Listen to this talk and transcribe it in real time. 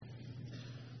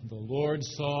The Lord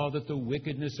saw that the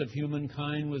wickedness of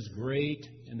humankind was great,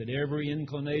 and that every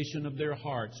inclination of their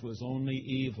hearts was only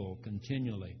evil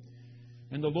continually.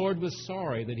 And the Lord was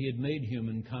sorry that He had made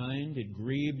humankind. It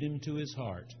grieved Him to His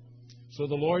heart. So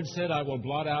the Lord said, I will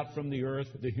blot out from the earth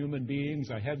the human beings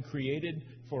I have created,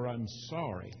 for I'm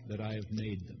sorry that I have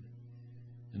made them.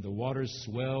 And the waters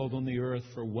swelled on the earth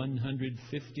for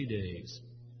 150 days.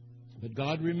 But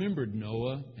God remembered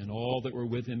Noah and all that were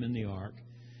with him in the ark.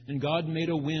 And God made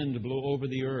a wind blow over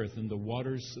the earth, and the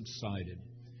waters subsided.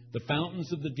 The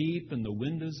fountains of the deep and the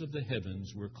windows of the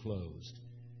heavens were closed.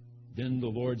 Then the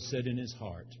Lord said in His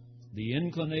heart, the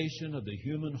inclination of the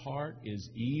human heart is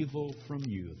evil from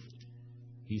youth.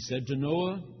 He said to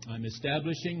Noah, I'm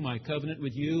establishing my covenant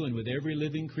with you and with every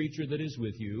living creature that is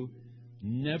with you.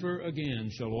 Never again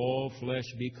shall all flesh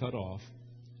be cut off.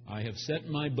 I have set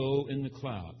my bow in the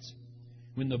clouds.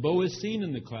 When the bow is seen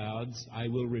in the clouds, I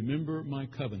will remember my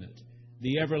covenant,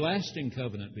 the everlasting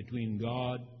covenant between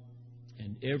God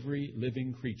and every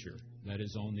living creature that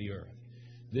is on the earth.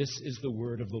 This is the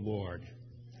word of the Lord.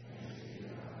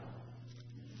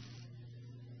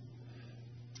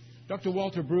 Dr.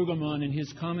 Walter Brueggemann, in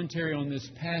his commentary on this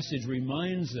passage,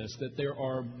 reminds us that there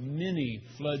are many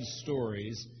flood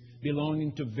stories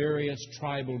belonging to various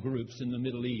tribal groups in the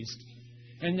Middle East,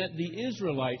 and that the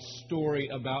Israelite story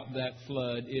about that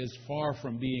flood is far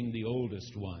from being the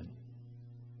oldest one.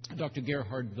 Dr.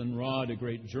 Gerhard von Rad, a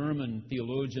great German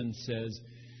theologian, says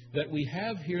that we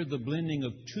have here the blending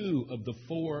of two of the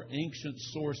four ancient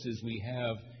sources we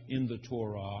have in the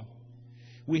Torah.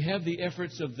 We have the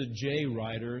efforts of the J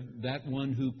writer, that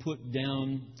one who put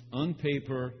down on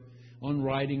paper, on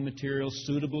writing materials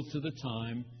suitable to the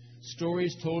time,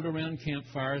 stories told around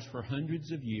campfires for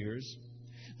hundreds of years.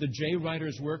 The J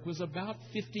writer's work was about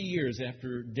 50 years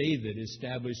after David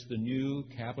established the new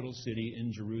capital city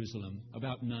in Jerusalem,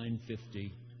 about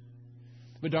 950.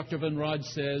 But Dr. von Rad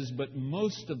says, but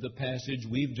most of the passage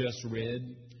we've just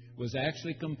read was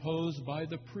actually composed by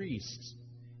the priests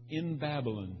in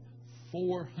Babylon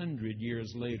 400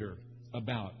 years later,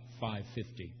 about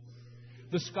 550.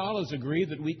 The scholars agree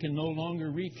that we can no longer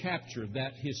recapture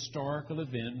that historical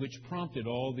event which prompted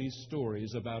all these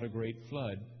stories about a great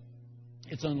flood.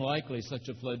 It's unlikely such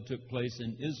a flood took place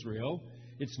in Israel.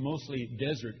 It's mostly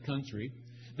desert country.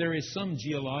 There is some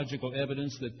geological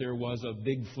evidence that there was a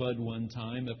big flood one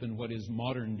time up in what is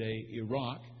modern-day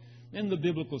Iraq. And the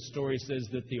biblical story says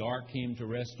that the ark came to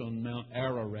rest on Mount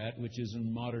Ararat, which is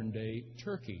in modern-day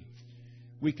Turkey.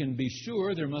 We can be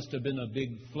sure there must have been a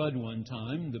big flood one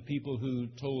time. The people who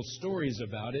told stories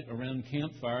about it around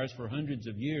campfires for hundreds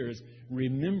of years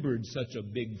remembered such a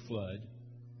big flood.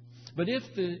 But if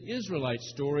the Israelite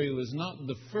story was not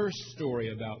the first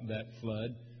story about that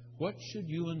flood, what should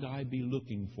you and I be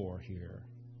looking for here?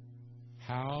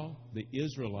 How the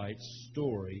Israelite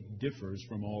story differs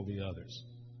from all the others.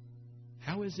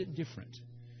 How is it different?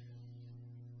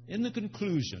 In the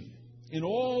conclusion, in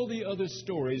all the other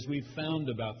stories we've found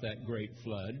about that great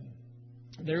flood,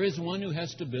 there is one who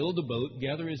has to build a boat,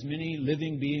 gather as many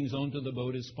living beings onto the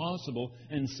boat as possible,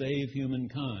 and save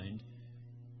humankind.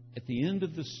 At the end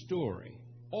of the story,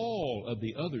 all of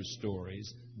the other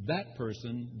stories, that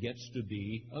person gets to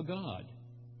be a god.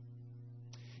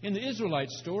 In the Israelite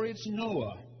story, it's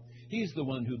Noah. He's the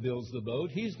one who builds the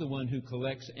boat. He's the one who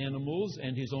collects animals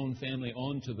and his own family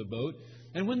onto the boat.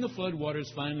 And when the flood waters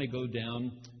finally go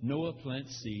down, Noah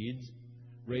plants seeds,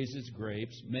 raises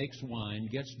grapes, makes wine,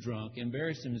 gets drunk,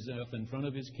 embarrasses himself in front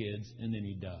of his kids, and then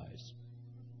he dies.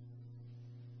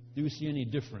 Do you see any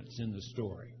difference in the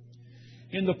story?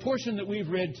 In the portion that we've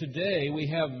read today, we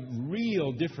have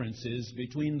real differences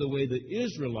between the way the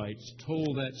Israelites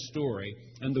told that story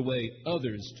and the way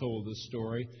others told the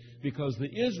story, because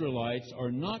the Israelites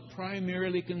are not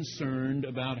primarily concerned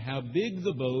about how big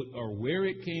the boat or where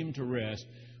it came to rest,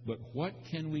 but what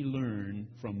can we learn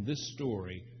from this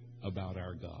story about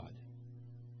our God?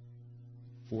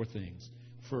 4 things.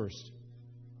 First,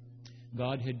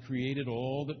 God had created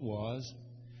all that was.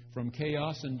 From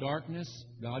chaos and darkness,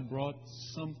 God brought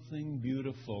something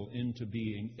beautiful into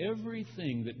being.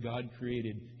 Everything that God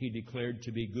created, He declared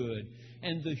to be good.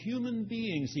 And the human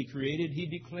beings He created, He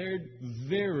declared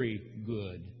very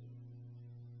good.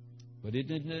 But it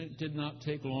did not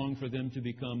take long for them to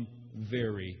become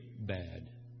very bad.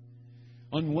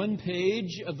 On one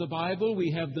page of the Bible,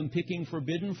 we have them picking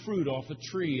forbidden fruit off a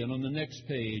tree. And on the next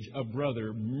page, a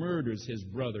brother murders his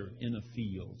brother in a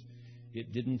field.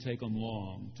 It didn't take them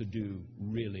long to do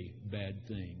really bad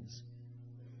things.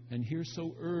 And here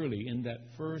so early in that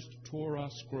first Torah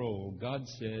scroll, God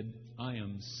said, I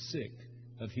am sick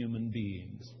of human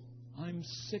beings. I'm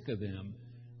sick of them.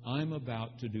 I'm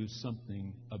about to do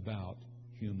something about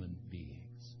human beings.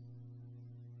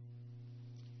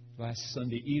 Last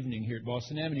Sunday evening here at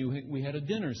Boston Avenue, we had a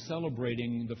dinner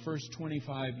celebrating the first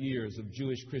 25 years of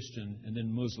Jewish, Christian, and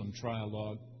then Muslim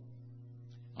trialogue.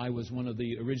 I was one of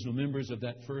the original members of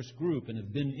that first group and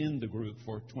have been in the group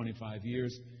for 25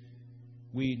 years.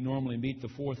 We normally meet the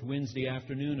fourth Wednesday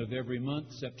afternoon of every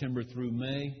month, September through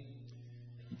May,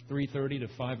 3:30 to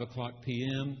 5 o'clock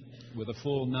p.m., with a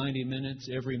full 90 minutes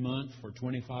every month for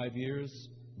 25 years.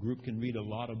 The group can read a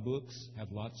lot of books,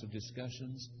 have lots of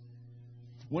discussions.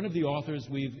 One of the authors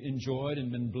we've enjoyed and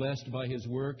been blessed by his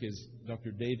work is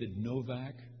Dr. David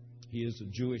Novak. He is a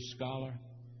Jewish scholar.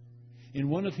 In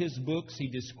one of his books, he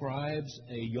describes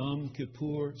a Yom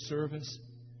Kippur service.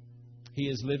 He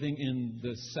is living in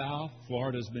the South.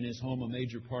 Florida's been his home a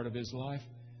major part of his life.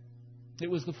 It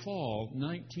was the fall,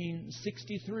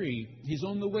 1963. He's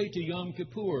on the way to Yom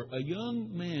Kippur. A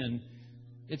young man,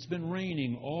 it's been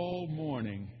raining all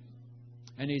morning.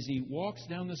 And as he walks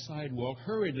down the sidewalk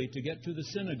hurriedly to get to the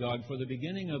synagogue for the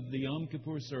beginning of the Yom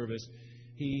Kippur service,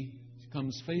 he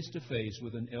comes face to face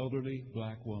with an elderly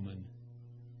black woman.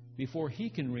 Before he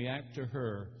can react to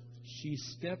her, she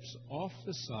steps off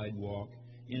the sidewalk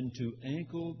into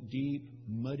ankle-deep,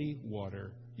 muddy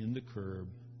water in the curb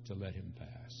to let him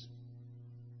pass.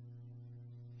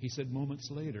 He said moments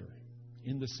later,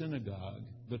 in the synagogue,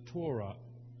 the Torah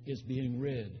is being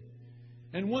read.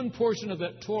 And one portion of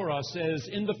that Torah says,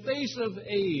 "In the face of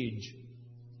age,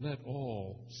 let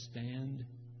all stand."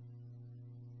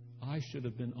 I should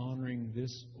have been honoring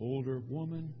this older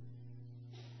woman.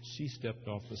 She stepped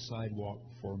off the sidewalk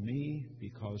for me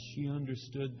because she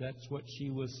understood that's what she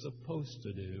was supposed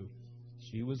to do.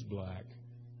 She was black.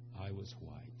 I was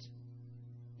white.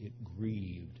 It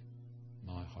grieved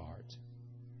my heart.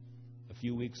 A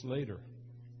few weeks later,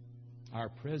 our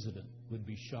president would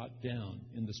be shot down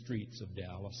in the streets of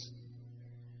Dallas.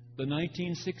 The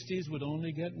 1960s would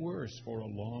only get worse for a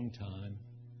long time.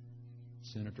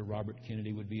 Senator Robert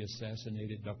Kennedy would be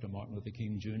assassinated. Dr. Martin Luther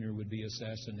King Jr. would be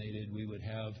assassinated. We would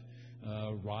have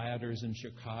rioters in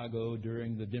Chicago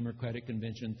during the Democratic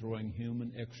Convention throwing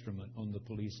human excrement on the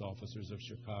police officers of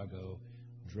Chicago.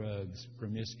 Drugs,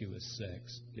 promiscuous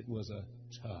sex. It was a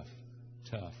tough,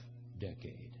 tough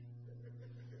decade.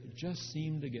 It just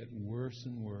seemed to get worse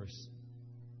and worse.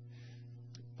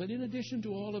 But in addition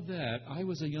to all of that, I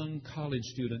was a young college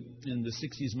student in the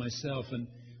 60s myself, and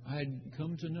I had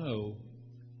come to know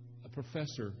a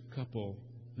professor couple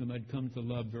whom I'd come to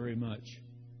love very much,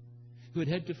 who had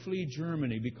had to flee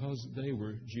Germany because they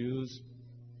were Jews.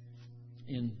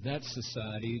 In that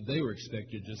society, they were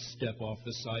expected to step off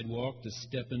the sidewalk, to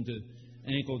step into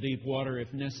ankle-deep water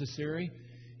if necessary.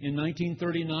 In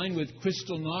 1939, with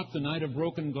Kristallnacht, the night of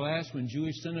broken glass, when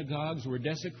Jewish synagogues were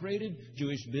desecrated,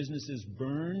 Jewish businesses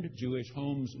burned, Jewish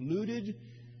homes looted,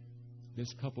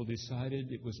 this couple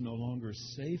decided it was no longer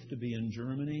safe to be in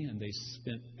Germany, and they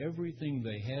spent everything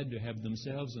they had to have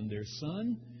themselves and their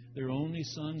son, their only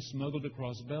son, smuggled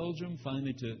across Belgium,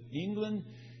 finally to England.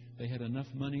 They had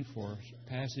enough money for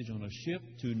passage on a ship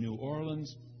to New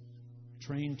Orleans,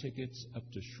 train tickets up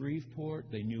to Shreveport.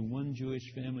 They knew one Jewish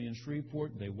family in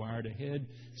Shreveport. They wired ahead,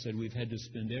 said, "We've had to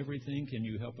spend everything. Can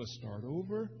you help us start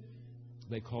over?"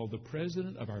 They called the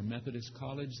president of our Methodist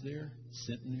college there,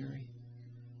 Centenary.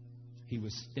 He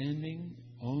was standing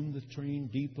on the train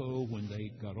depot when they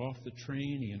got off the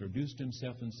train. He introduced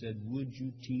himself and said, "Would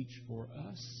you teach for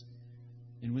us?"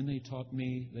 And when they taught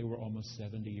me, they were almost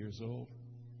 70 years old.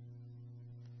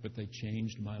 But they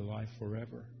changed my life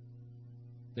forever.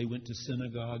 They went to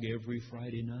synagogue every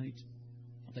Friday night.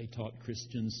 They taught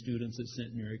Christian students at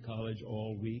Centenary College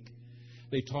all week.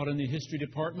 They taught in the history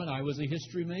department. I was a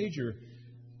history major.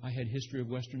 I had history of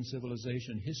Western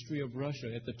civilization, history of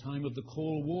Russia at the time of the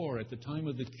Cold War, at the time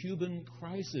of the Cuban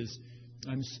crisis.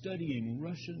 I'm studying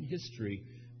Russian history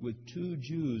with two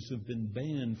Jews who've been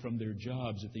banned from their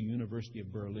jobs at the University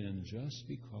of Berlin just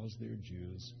because they're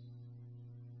Jews.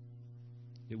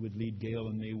 It would lead Gail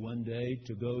and me one day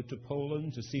to go to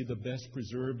Poland to see the best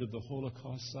preserved of the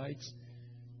Holocaust sites,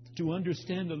 to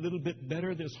understand a little bit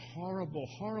better this horrible,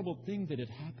 horrible thing that had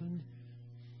happened.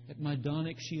 At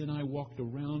Majdanek, she and I walked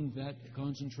around that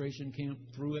concentration camp,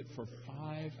 through it for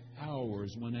 5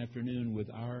 hours one afternoon with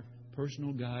our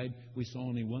personal guide. We saw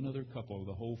only one other couple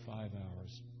the whole 5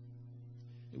 hours.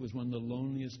 It was one of the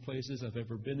loneliest places I've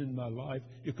ever been in my life.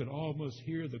 You could almost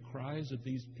hear the cries of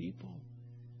these people.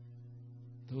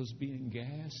 Those being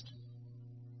gassed,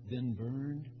 then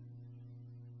burned.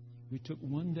 We took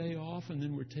one day off and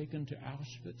then were taken to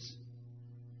Auschwitz.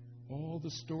 all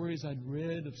the stories I'd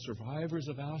read of survivors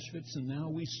of Auschwitz, and now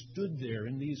we stood there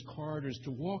in these corridors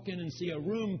to walk in and see a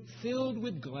room filled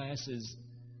with glasses,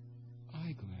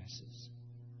 eyeglasses,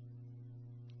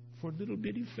 for little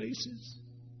bitty faces,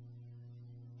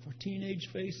 for teenage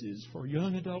faces, for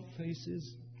young adult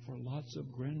faces, for lots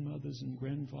of grandmothers and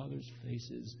grandfathers'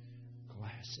 faces.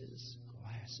 Glasses,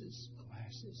 glasses,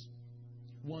 glasses.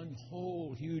 One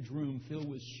whole huge room filled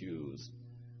with shoes.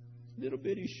 Little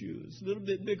bitty shoes, little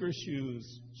bit bigger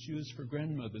shoes. Shoes for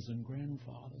grandmothers and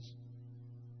grandfathers.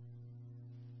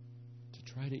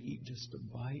 To try to eat just a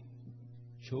bite,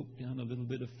 choke down a little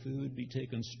bit of food, be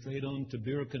taken straight on to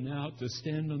Birkenau, to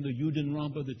stand on the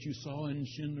Judenrampe that you saw in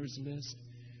Schindler's List.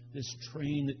 This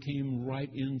train that came right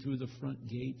in through the front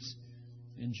gates,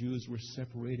 and Jews were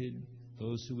separated.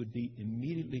 Those who would be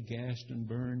immediately gashed and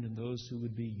burned, and those who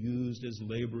would be used as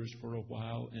laborers for a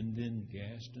while and then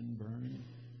gashed and burned.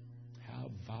 How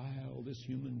vile this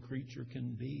human creature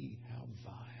can be. How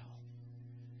vile.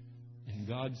 And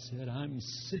God said, I'm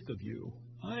sick of you.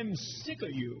 I'm sick of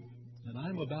you. And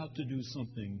I'm about to do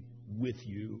something with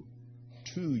you,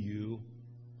 to you.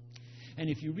 And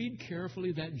if you read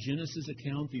carefully that Genesis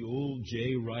account, the old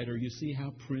J writer, you see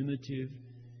how primitive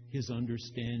his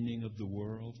understanding of the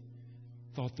world.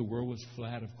 Thought the world was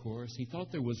flat, of course. He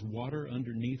thought there was water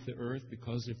underneath the earth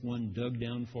because if one dug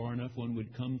down far enough, one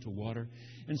would come to water.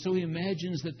 And so he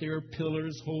imagines that there are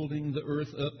pillars holding the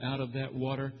earth up out of that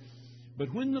water.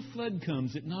 But when the flood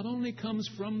comes, it not only comes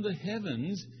from the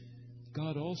heavens,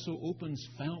 God also opens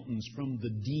fountains from the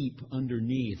deep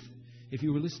underneath. If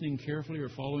you were listening carefully or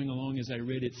following along as I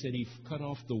read, it said He cut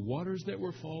off the waters that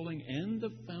were falling and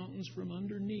the fountains from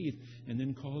underneath, and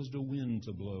then caused a wind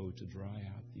to blow to dry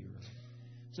out the earth.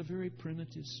 It's a very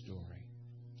primitive story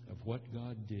of what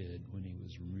God did when He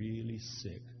was really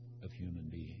sick of human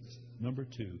beings. Number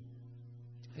two,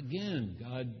 again,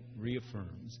 God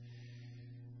reaffirms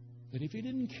that if He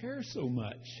didn't care so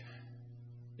much,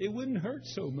 it wouldn't hurt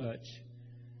so much.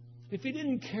 If He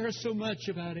didn't care so much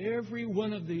about every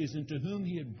one of these into whom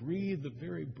He had breathed the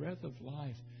very breath of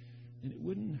life, then it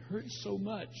wouldn't hurt so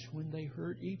much when they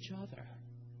hurt each other.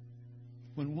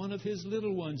 When one of His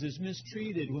little ones is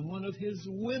mistreated, when one of His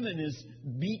women is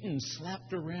beaten,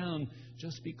 slapped around,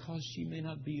 just because she may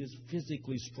not be as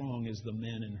physically strong as the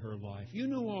men in her life. You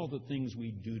know all the things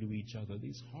we do to each other,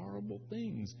 these horrible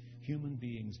things human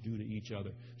beings do to each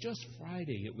other. Just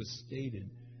Friday it was stated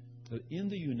that in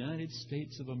the United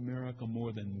States of America,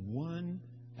 more than 1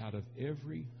 out of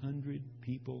every 100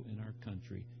 people in our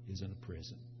country is in a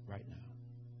prison right now.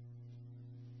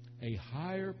 A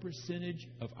higher percentage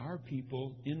of our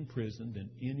people in prison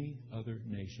than any other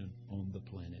nation on the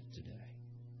planet today.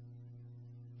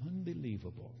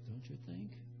 Unbelievable, don't you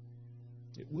think?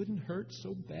 It wouldn't hurt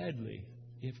so badly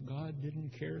if God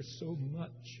didn't care so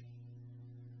much.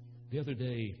 The other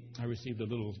day, I received a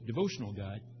little devotional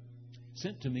guide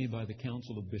sent to me by the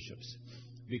Council of Bishops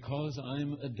because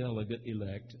I'm a delegate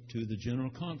elect to the General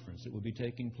Conference that will be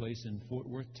taking place in Fort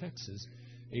Worth, Texas,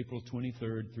 April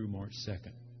 23rd through March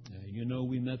 2nd. You know,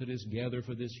 we Methodists gather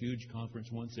for this huge conference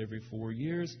once every 4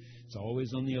 years. It's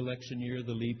always on the election year,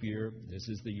 the leap year. This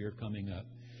is the year coming up.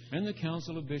 And the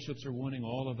Council of Bishops are wanting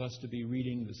all of us to be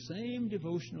reading the same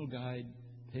devotional guide,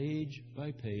 page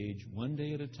by page, one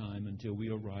day at a time until we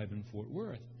arrive in Fort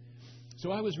Worth.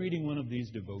 So I was reading one of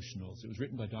these devotionals. It was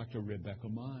written by Dr. Rebecca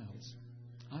Miles.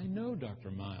 I know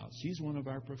Dr. Miles. She's one of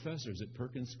our professors at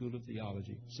Perkins School of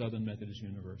Theology, Southern Methodist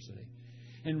University.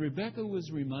 And Rebecca was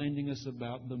reminding us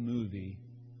about the movie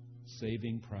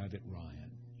Saving Private Ryan.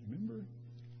 Remember?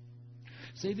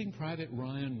 Saving Private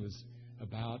Ryan was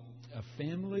about a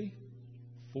family,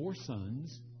 4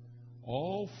 sons,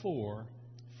 all 4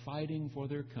 fighting for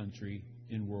their country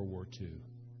in World War II.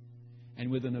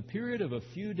 And within a period of a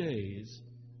few days,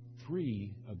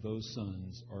 3 of those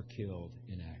sons are killed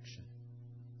in action.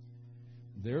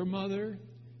 Their mother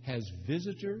has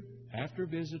visitor after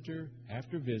visitor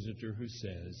after visitor who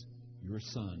says, your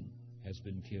son has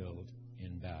been killed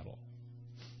in battle.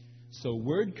 So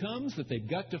word comes that they've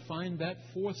got to find that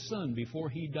 4th son before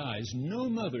he dies. No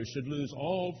mother should lose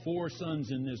all 4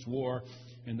 sons in this war.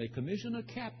 And they commission a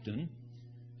captain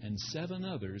and 7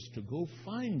 others to go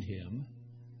find him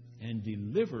and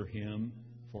deliver him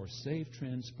for safe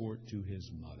transport to his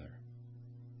mother.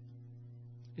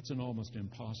 It's an almost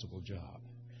impossible job.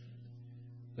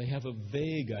 They have a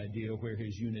vague idea where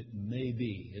his unit may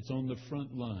be. It's on the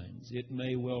front lines. It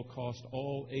may well cost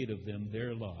all 8 of them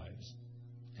their lives.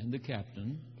 And the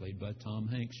captain, played by Tom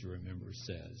Hanks, you remember,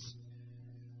 says,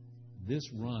 this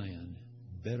Ryan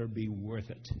better be worth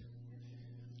it.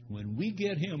 When we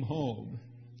get him home,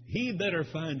 he better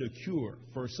find a cure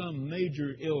for some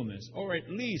major illness, or at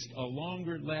least a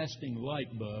longer-lasting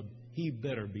light bulb. He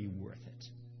better be worth it.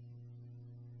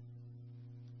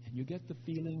 And you get the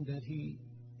feeling that he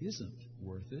isn't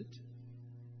worth it,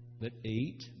 that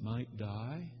 8 might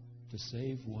die to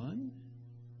save 1.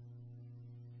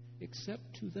 Except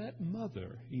to that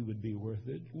mother he would be worth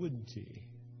it, wouldn't he?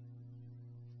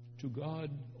 To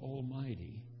God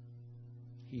Almighty,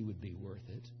 he would be worth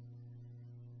it.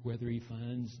 Whether he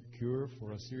finds a cure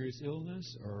for a serious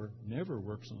illness or never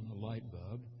works on a light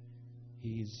bulb,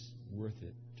 he's worth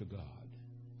it to God.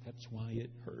 That's why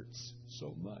it hurts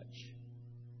so much.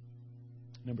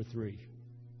 Number 3.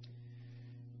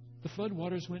 The flood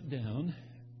waters went down.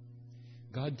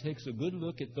 God takes a good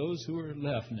look at those who are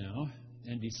left now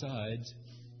and decides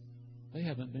they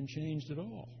haven't been changed at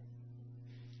all.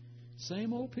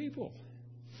 Same old people.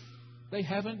 They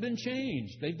haven't been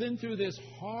changed. They've been through this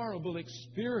horrible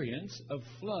experience of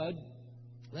flood.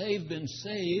 They've been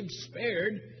saved,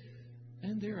 spared,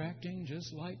 and they're acting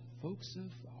just like folks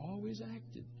have always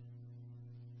acted.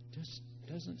 Just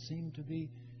doesn't seem to be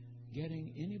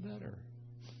getting any better.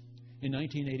 In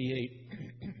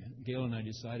 1988, Gail and I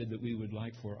decided that we would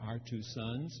like for our 2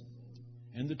 sons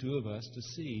and the 2 of us to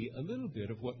see a little bit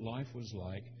of what life was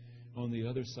like on the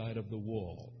other side of the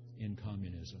wall in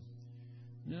communism.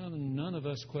 Now, none of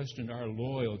us questioned our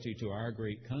loyalty to our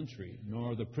great country,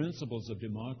 nor the principles of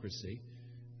democracy.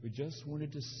 We just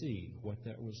wanted to see what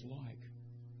that was like.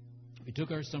 We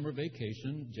took our summer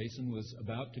vacation. Jason was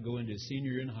about to go into his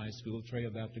senior year in high school, Trey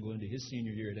about to go into his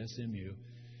senior year at SMU,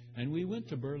 and we went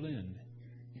to Berlin.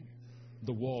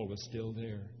 The wall was still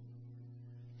there.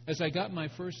 As I got my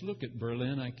first look at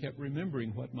Berlin, I kept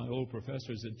remembering what my old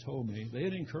professors had told me. They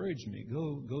had encouraged me,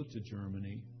 go to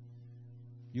Germany.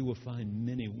 You will find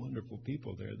many wonderful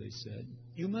people there, they said.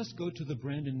 You must go to the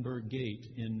Brandenburg Gate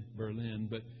in Berlin,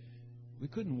 but we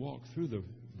couldn't walk through the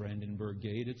Brandenburg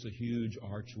Gate. It's a huge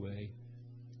archway.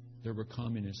 There were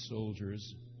communist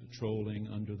soldiers patrolling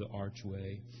under the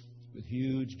archway with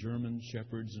huge German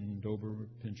shepherds and Doberman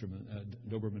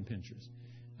pinschers.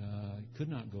 Could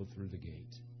not go through the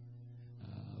gate.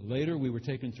 Later, we were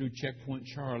taken through Checkpoint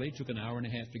Charlie. Took an hour and a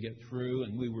half to get through,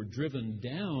 and we were driven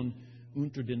down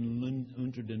Unter den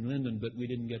Linden, but we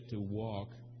didn't get to walk.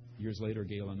 Years later,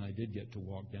 Gail and I did get to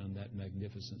walk down that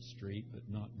magnificent street, but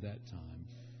not that time.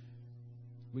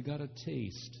 We got a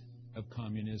taste of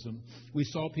communism. We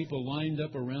saw people lined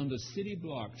up around a city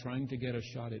block trying to get a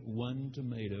shot at 1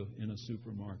 tomato in a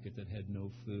supermarket that had no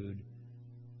food.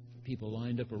 People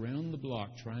lined up around the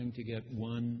block trying to get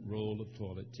 1 roll of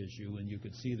toilet tissue, and you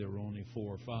could see there were only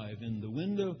 4 or 5 in the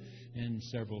window and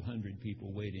several hundred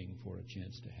people waiting for a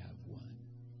chance to have 1.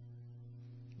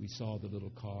 We saw the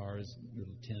little cars,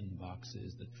 little tin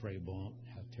boxes, the Trabant,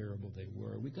 how terrible they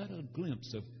were. We got a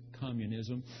glimpse of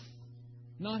communism,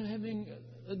 not having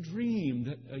a dream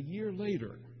that a year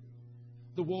later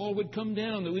the wall would come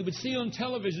down, that we would see on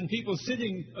television people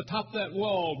sitting atop that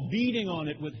wall, beating on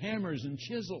it with hammers and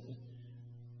chisels.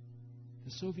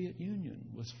 The Soviet Union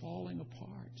was falling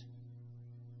apart.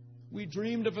 We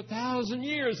dreamed of 1,000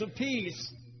 years of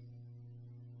peace.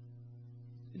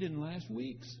 It didn't last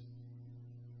weeks.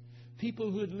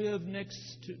 People who had lived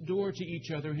next door to each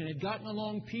other and had gotten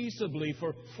along peaceably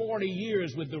for 40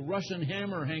 years with the Russian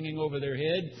hammer hanging over their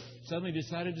head suddenly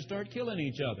decided to start killing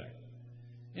each other.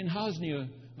 In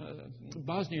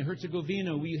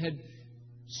Bosnia-Herzegovina, we had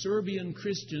Serbian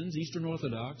Christians, Eastern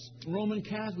Orthodox, Roman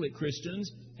Catholic Christians,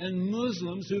 and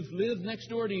Muslims who've lived next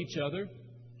door to each other,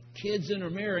 kids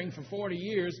intermarrying for 40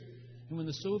 years. And when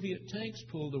the Soviet tanks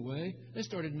pulled away, they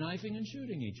started knifing and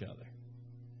shooting each other,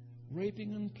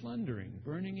 raping and plundering,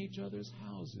 burning each other's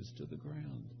houses to the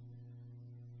ground.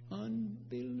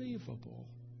 Unbelievable.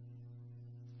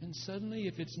 And suddenly,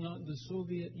 if it's not the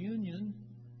Soviet Union,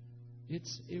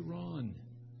 it's Iran,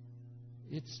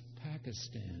 it's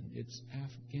Pakistan, it's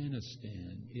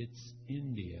Afghanistan, it's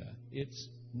India, it's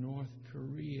North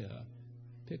Korea.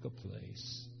 Pick a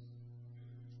place.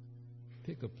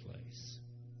 Pick a place.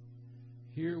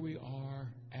 Here we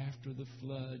are after the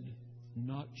flood,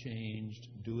 not changed,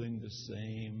 doing the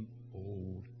same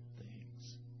old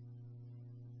things.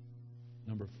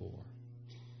 Number 4.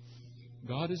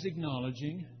 God is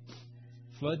acknowledging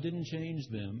flood didn't change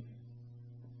them,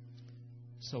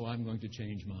 so I'm going to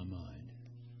change my mind.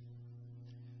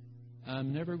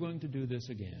 I'm never going to do this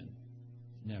again.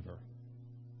 Never.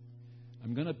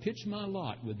 I'm going to pitch my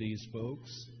lot with these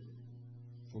folks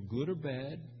for good or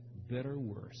bad, better or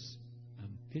worse.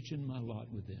 I'm pitching my lot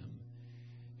with them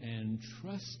and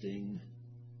trusting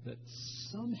that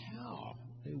somehow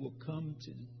they will come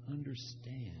to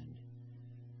understand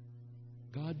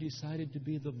God decided to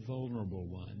be the vulnerable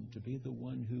one, to be the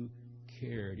one who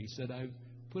cared. He said, I'm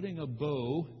putting a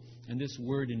bow, and this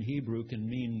word in Hebrew can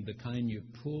mean the kind you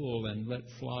pull and let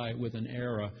fly with an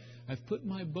arrow. I've put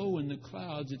my bow in the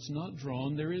clouds. It's not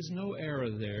drawn. There is no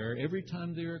arrow there. Every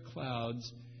time there are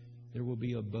clouds, there will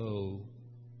be a bow.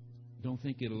 Don't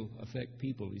think it'll affect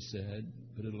people, he said,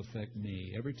 but it'll affect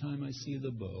me. Every time I see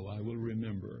the bow, I will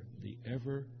remember the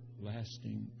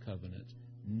everlasting covenant.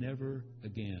 Never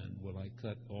again will I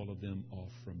cut all of them off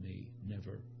from me.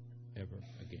 Never, ever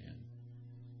again.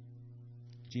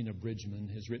 Gina Bridgman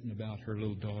has written about her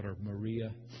little daughter,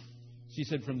 Maria. She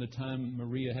said from the time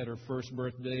Maria had her first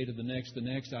birthday to the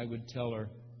next, I would tell her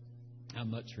how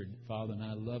much her father and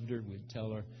I loved her. We'd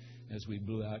tell her as we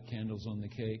blew out candles on the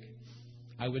cake.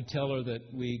 I would tell her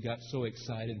that we got so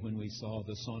excited when we saw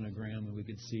the sonogram and we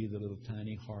could see the little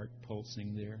tiny heart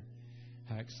pulsing there.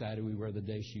 How excited we were the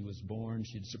day she was born.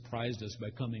 She'd surprised us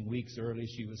by coming weeks early.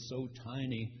 She was so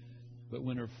tiny. But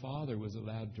when her father was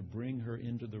allowed to bring her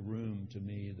into the room to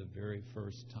me the very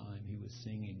first time, he was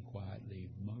singing quietly,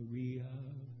 Maria,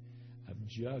 I've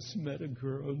just met a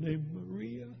girl named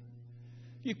Maria.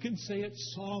 You can say it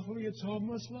softly. It's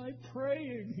almost like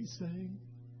praying, he sang.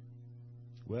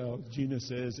 Well, Gina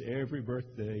says every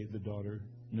birthday the daughter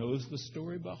knows the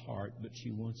story by heart, but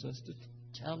she wants us to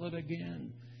tell it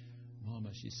again.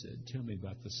 Mama, she said, tell me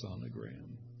about the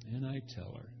sonogram. And I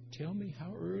tell her, tell me,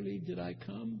 how early did I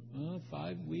come?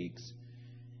 5 weeks.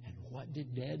 And what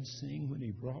did Dad sing when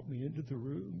he brought me into the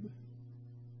room?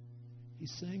 He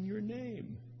sang your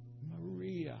name,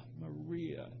 Maria,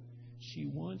 Maria. She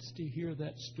wants to hear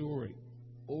that story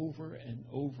over and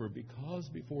over, because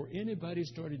before anybody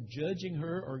started judging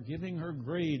her or giving her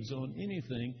grades on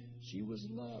anything, she was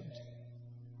loved,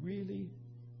 really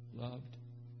loved.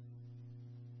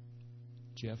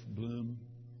 Jeff Bloom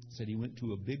said he went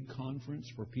to a big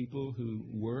conference for people who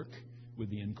work with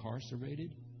the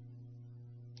incarcerated.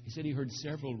 He said he heard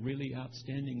several really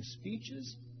outstanding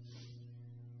speeches,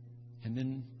 and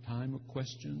then time of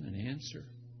question and answer.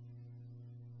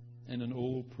 And an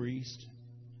old priest,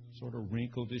 sort of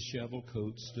wrinkled, disheveled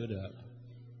coat, stood up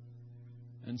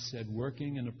and said,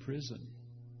 working in a prison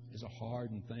is a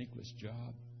hard and thankless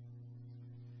job.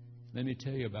 Let me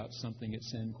tell you about something at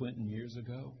San Quentin years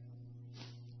ago.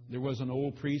 There was an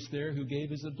old priest there who gave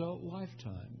his adult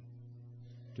lifetime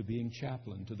to being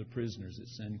chaplain to the prisoners at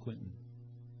San Quentin.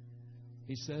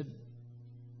 He said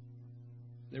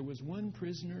there was one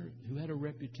prisoner who had a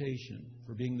reputation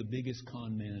for being the biggest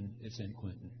con man at San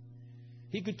Quentin.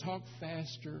 He could talk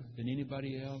faster than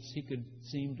anybody else. He could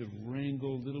seem to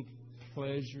wrangle little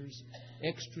pleasures,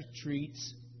 extra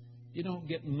treats. You don't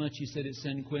get much, he said, at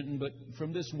San Quentin, but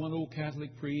from this one old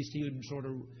Catholic priest, he would sort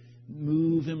of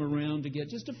move him around to get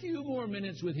just a few more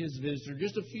minutes with his visitor,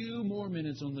 just a few more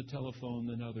minutes on the telephone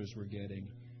than others were getting.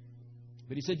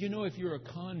 But he said, you know, if you're a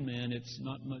con man, it's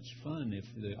not much fun if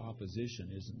the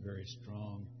opposition isn't very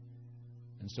strong.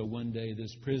 And so one day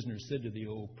this prisoner said to the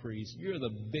old priest, you're the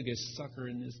biggest sucker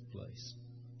in this place.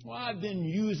 Well, I've been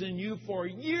using you for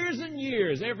years and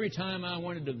years. Every time I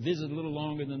wanted to visit a little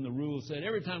longer than the rule said,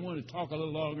 every time I wanted to talk a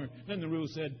little longer than the rule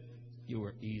said, you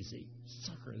were easy.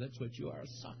 Sucker, that's what you are, a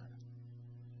sucker.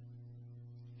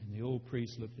 And the old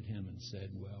priest looked at him and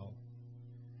said, well,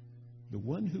 the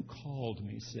one who called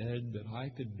me said that I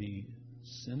could be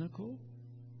cynical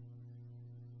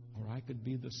or I could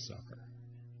be the sucker.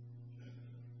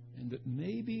 And that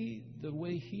maybe the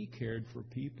way he cared for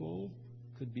people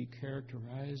could be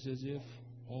characterized as if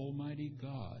Almighty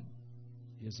God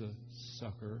is a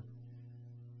sucker.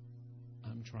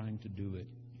 I'm trying to do it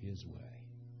His way.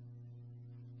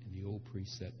 And the old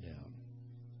priest sat down.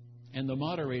 And the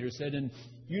moderator said, and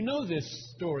you know this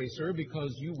story, sir,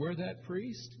 because you were that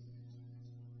priest?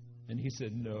 And he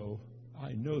said, no,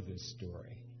 I know this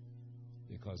story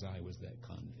because I was that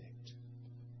convict.